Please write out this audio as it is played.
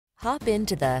Hop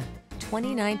into the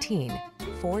 2019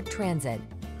 Ford Transit.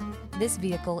 This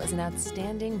vehicle is an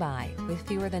outstanding buy with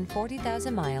fewer than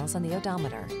 40,000 miles on the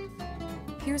odometer.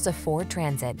 Here's a Ford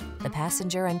Transit, the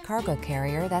passenger and cargo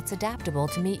carrier that's adaptable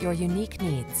to meet your unique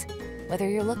needs. Whether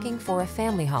you're looking for a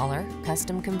family hauler,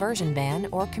 custom conversion van,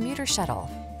 or commuter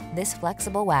shuttle, this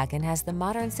flexible wagon has the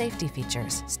modern safety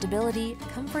features, stability,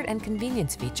 comfort, and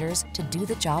convenience features to do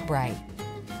the job right.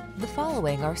 The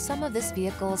following are some of this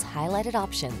vehicle's highlighted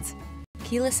options: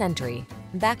 keyless entry,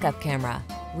 backup camera,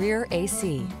 rear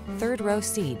AC, third row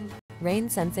seat, rain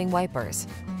sensing wipers,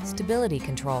 stability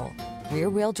control,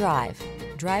 rear wheel drive,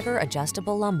 driver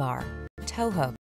adjustable lumbar, tow hook,